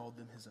that he called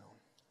them his own.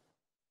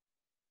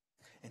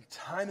 And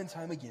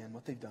time again,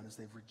 what they've done is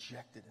they've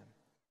rejected him.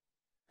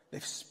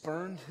 They've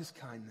spurned his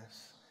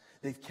kindness.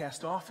 They've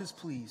cast off his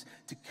pleas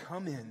to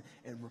come in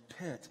and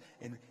repent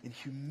and in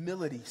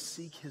humility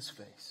seek his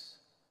face.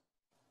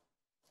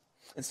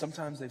 And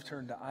sometimes they've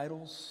turned to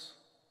idols.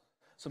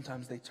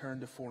 Sometimes they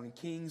turn to foreign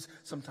kings.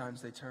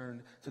 Sometimes they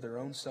turn to their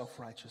own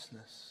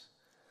self-righteousness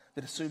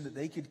that assumed that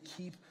they could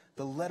keep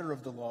the letter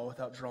of the law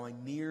without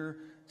drawing near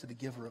to the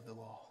giver of the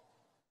law.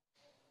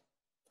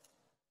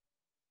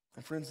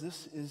 And friends,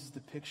 this is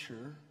the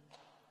picture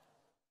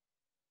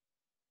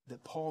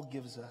that Paul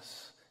gives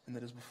us and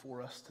that is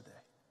before us today.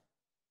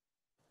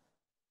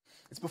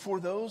 It's before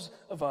those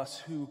of us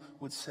who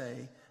would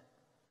say,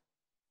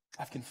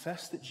 I've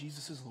confessed that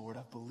Jesus is Lord.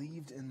 I've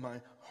believed in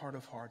my heart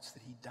of hearts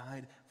that he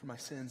died for my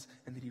sins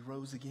and that he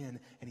rose again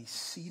and he's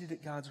seated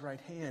at God's right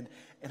hand,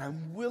 and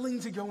I'm willing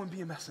to go and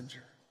be a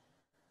messenger.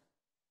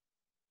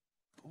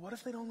 But what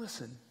if they don't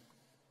listen?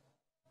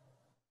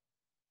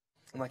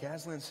 And like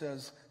Aslan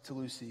says to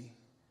Lucy,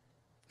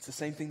 it's the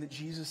same thing that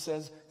Jesus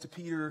says to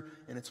Peter,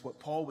 and it's what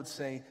Paul would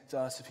say to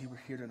us if he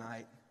were here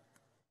tonight.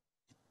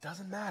 It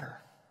doesn't matter.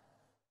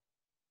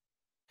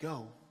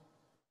 Go.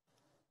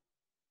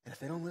 And if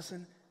they don't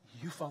listen,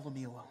 you follow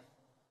me alone.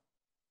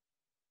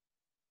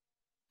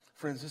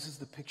 Friends, this is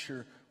the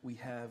picture we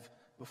have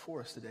before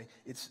us today.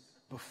 It's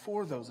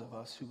before those of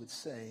us who would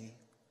say,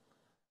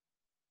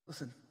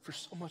 listen, for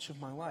so much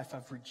of my life,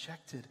 I've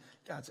rejected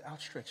God's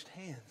outstretched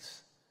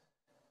hands.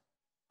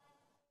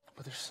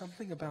 But there's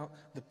something about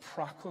the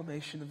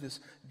proclamation of this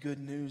good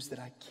news that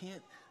I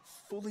can't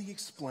fully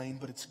explain,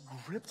 but it's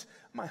gripped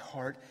my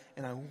heart,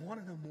 and I want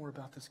to know more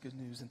about this good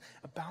news and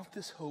about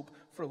this hope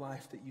for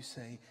life that you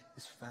say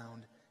is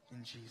found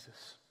in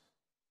Jesus.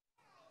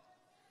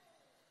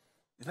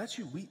 If that's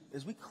you,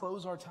 as we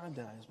close our time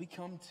tonight, as we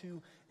come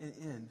to an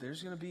end,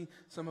 there's going to be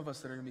some of us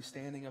that are going to be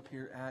standing up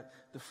here at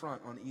the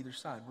front on either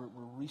side.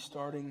 We're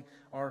restarting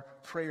our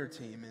prayer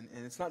team.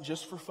 And it's not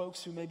just for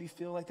folks who maybe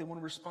feel like they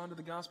want to respond to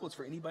the gospel. It's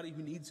for anybody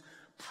who needs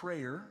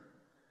prayer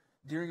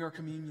during our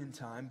communion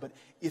time. But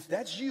if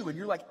that's you and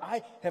you're like,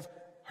 I have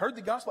heard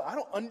the gospel, I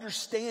don't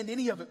understand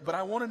any of it, but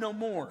I want to know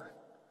more,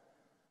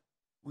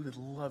 we would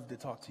love to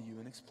talk to you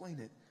and explain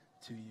it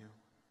to you.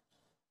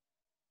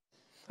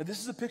 This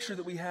is a picture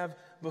that we have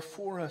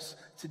before us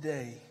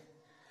today.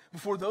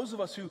 Before those of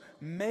us who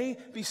may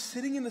be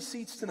sitting in the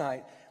seats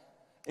tonight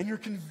and you're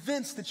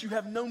convinced that you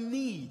have no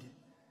need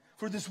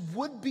for this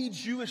would-be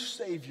Jewish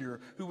Savior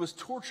who was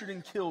tortured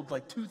and killed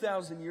like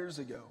 2,000 years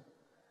ago,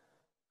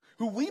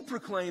 who we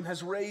proclaim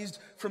has raised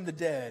from the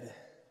dead,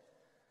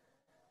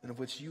 and of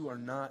which you are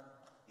not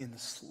in the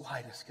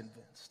slightest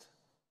convinced.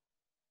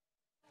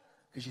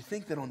 Because you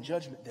think that on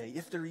Judgment Day,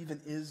 if there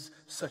even is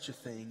such a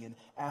thing, and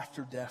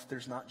after death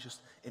there's not just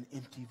an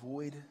empty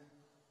void.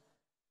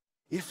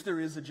 If there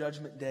is a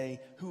Judgment Day,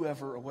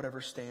 whoever or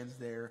whatever stands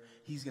there,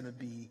 he's going to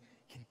be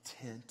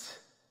content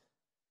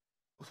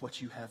with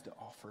what you have to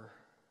offer.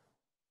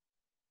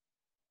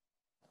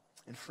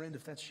 And friend,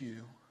 if that's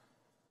you,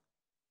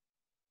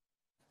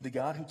 the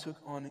God who took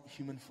on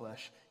human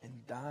flesh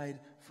and died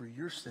for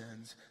your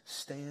sins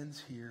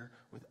stands here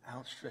with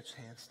outstretched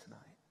hands tonight.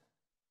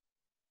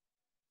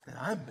 And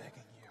I'm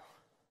begging you,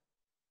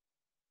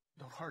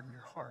 don't harden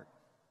your heart.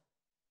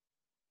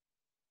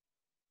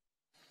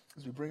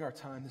 As we bring our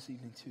time this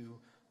evening to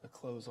a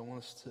close, I want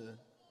us to,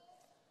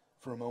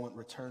 for a moment,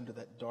 return to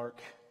that dark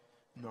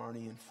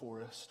Narnian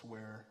forest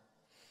where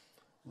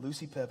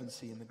Lucy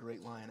Pevensey and the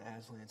great lion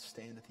Aslan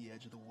stand at the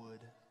edge of the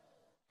wood.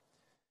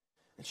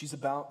 And she's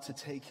about to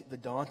take the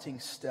daunting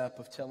step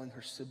of telling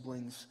her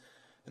siblings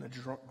and a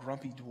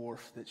grumpy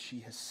dwarf that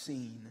she has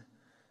seen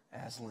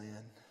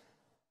Aslan.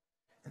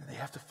 And they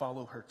have to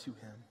follow her to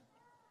him,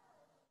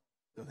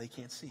 though they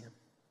can't see him.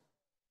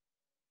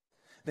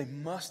 They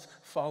must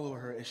follow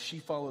her as she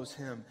follows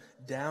him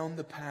down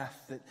the path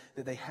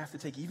that they have to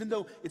take, even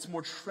though it's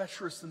more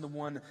treacherous than the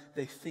one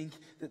they think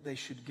that they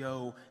should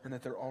go and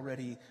that they're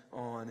already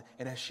on.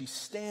 And as she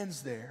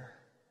stands there,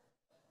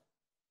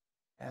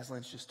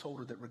 Aslan's just told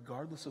her that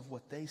regardless of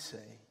what they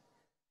say,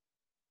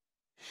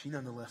 she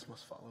nonetheless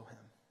must follow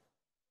him.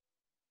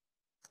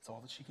 That's all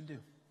that she can do.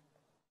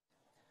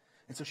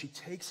 And so she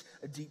takes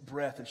a deep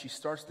breath and she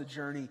starts the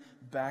journey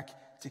back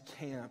to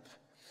camp.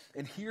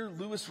 And here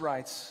Lewis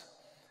writes,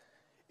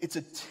 it's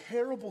a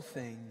terrible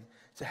thing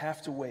to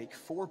have to wake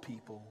 4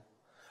 people,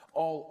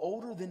 all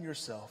older than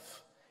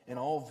yourself and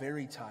all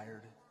very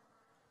tired,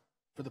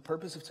 for the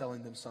purpose of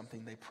telling them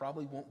something they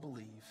probably won't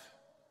believe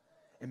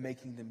and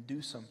making them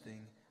do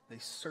something they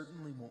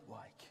certainly won't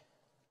like.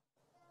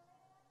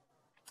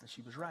 And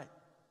she was right.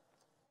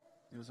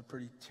 It was a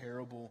pretty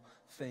terrible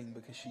thing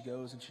because she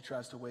goes and she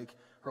tries to wake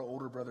her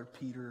older brother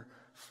Peter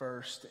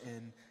first,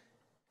 and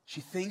she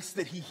thinks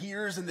that he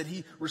hears and that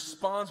he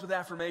responds with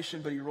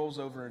affirmation, but he rolls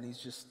over and he's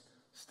just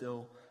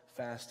still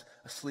fast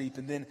asleep.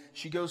 And then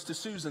she goes to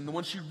Susan, the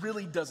one she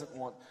really doesn't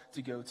want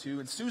to go to,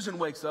 and Susan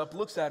wakes up,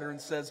 looks at her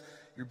and says,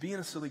 "You're being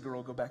a silly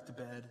girl, go back to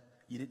bed.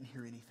 You didn't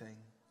hear anything."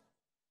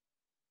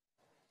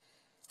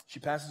 She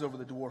passes over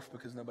the dwarf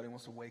because nobody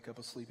wants to wake up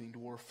a sleeping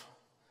dwarf.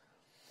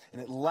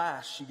 And at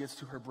last, she gets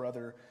to her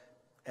brother,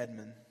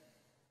 Edmund.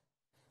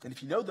 And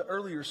if you know the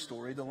earlier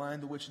story, The Lion,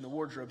 the Witch, and the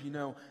Wardrobe, you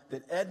know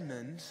that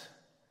Edmund,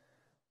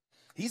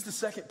 he's the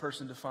second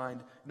person to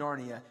find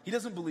Narnia. He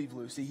doesn't believe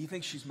Lucy. He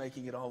thinks she's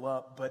making it all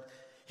up. But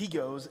he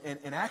goes,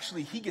 and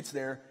actually he gets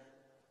there,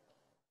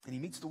 and he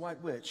meets the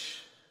White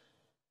Witch.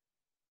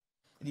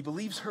 And he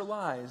believes her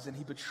lies, and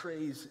he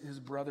betrays his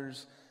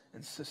brothers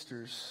and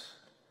sisters.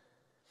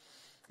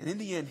 And in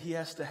the end, he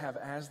has to have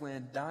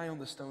Aslan die on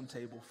the stone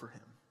table for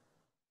him.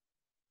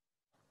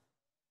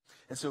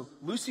 And so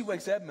Lucy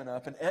wakes Edmund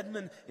up, and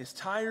Edmund is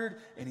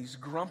tired and he's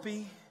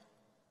grumpy.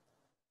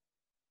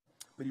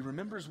 But he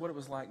remembers what it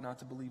was like not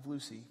to believe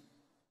Lucy.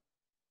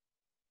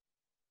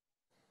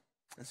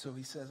 And so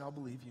he says, "I'll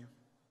believe you."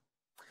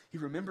 He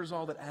remembers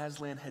all that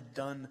Aslan had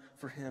done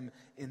for him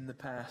in the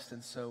past.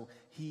 And so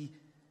he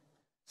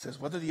says,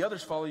 "Whether the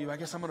others follow you, I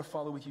guess I'm going to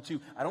follow with you too.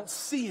 I don't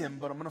see him,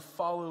 but I'm going to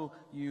follow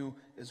you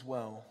as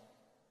well."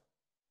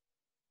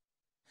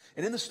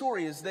 And in the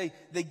story, as they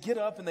get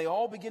up and they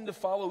all begin to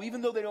follow,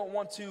 even though they don't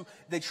want to,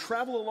 they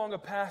travel along a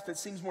path that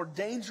seems more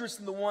dangerous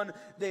than the one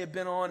they have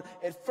been on.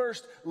 At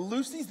first,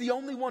 Lucy's the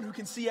only one who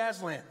can see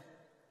Aslan.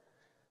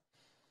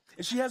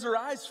 And she has her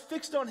eyes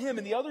fixed on him,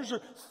 and the others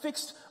are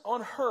fixed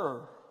on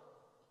her.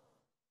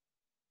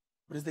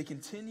 But as they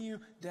continue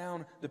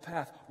down the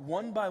path,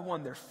 one by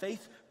one, their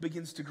faith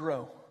begins to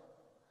grow.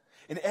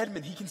 And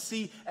Edmund, he can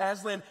see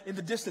Aslan in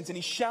the distance, and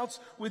he shouts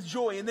with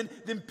joy. And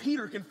then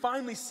Peter can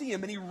finally see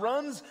him, and he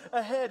runs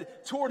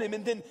ahead toward him.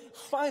 And then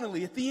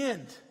finally, at the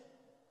end,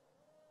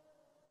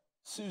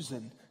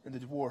 Susan and the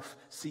dwarf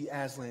see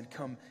Aslan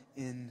come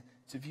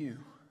into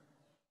view.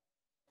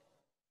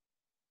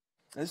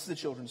 Now, this is a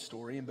children's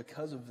story, and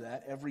because of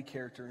that, every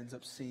character ends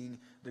up seeing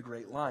the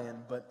great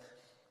lion. But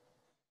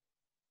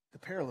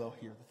parallel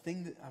here, the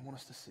thing that I want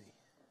us to see,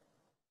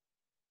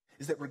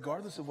 is that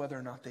regardless of whether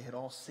or not they had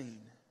all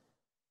seen,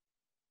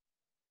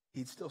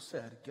 he'd still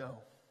said, go.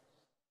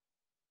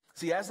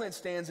 See, Aslan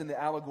stands in the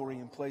allegory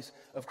in place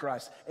of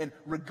Christ. And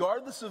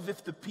regardless of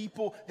if the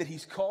people that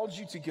he's called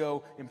you to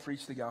go and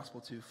preach the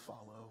gospel to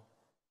follow,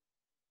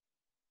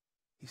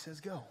 he says,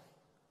 go.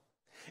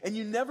 And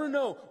you never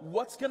know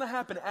what's going to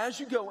happen as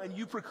you go and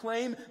you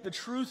proclaim the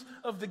truth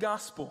of the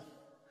gospel.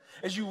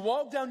 As you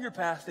walk down your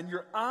path and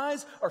your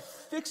eyes are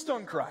fixed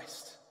on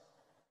Christ,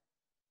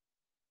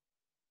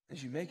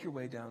 as you make your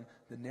way down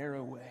the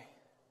narrow way,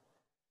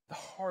 the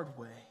hard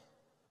way,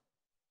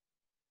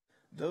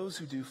 those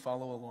who do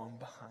follow along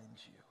behind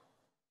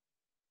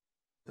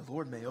you, the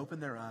Lord may open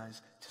their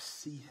eyes to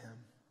see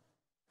him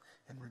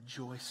and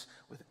rejoice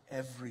with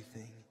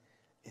everything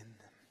in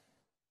them.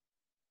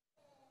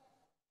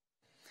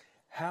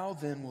 How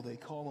then will they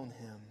call on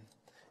him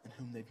in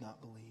whom they've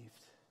not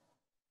believed?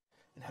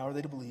 And how are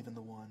they to believe in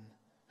the one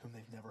whom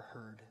they've never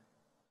heard?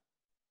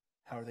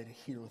 How are they to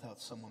hear without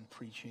someone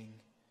preaching?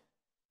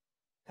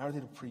 How are they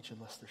to preach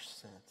unless they're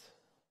sent?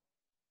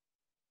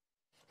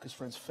 Because,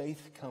 friends,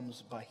 faith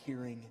comes by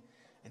hearing,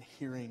 and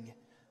hearing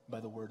by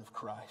the word of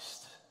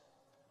Christ.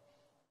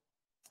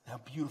 How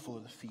beautiful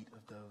are the feet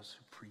of those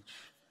who preach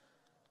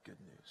good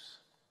news.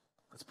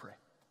 Let's pray.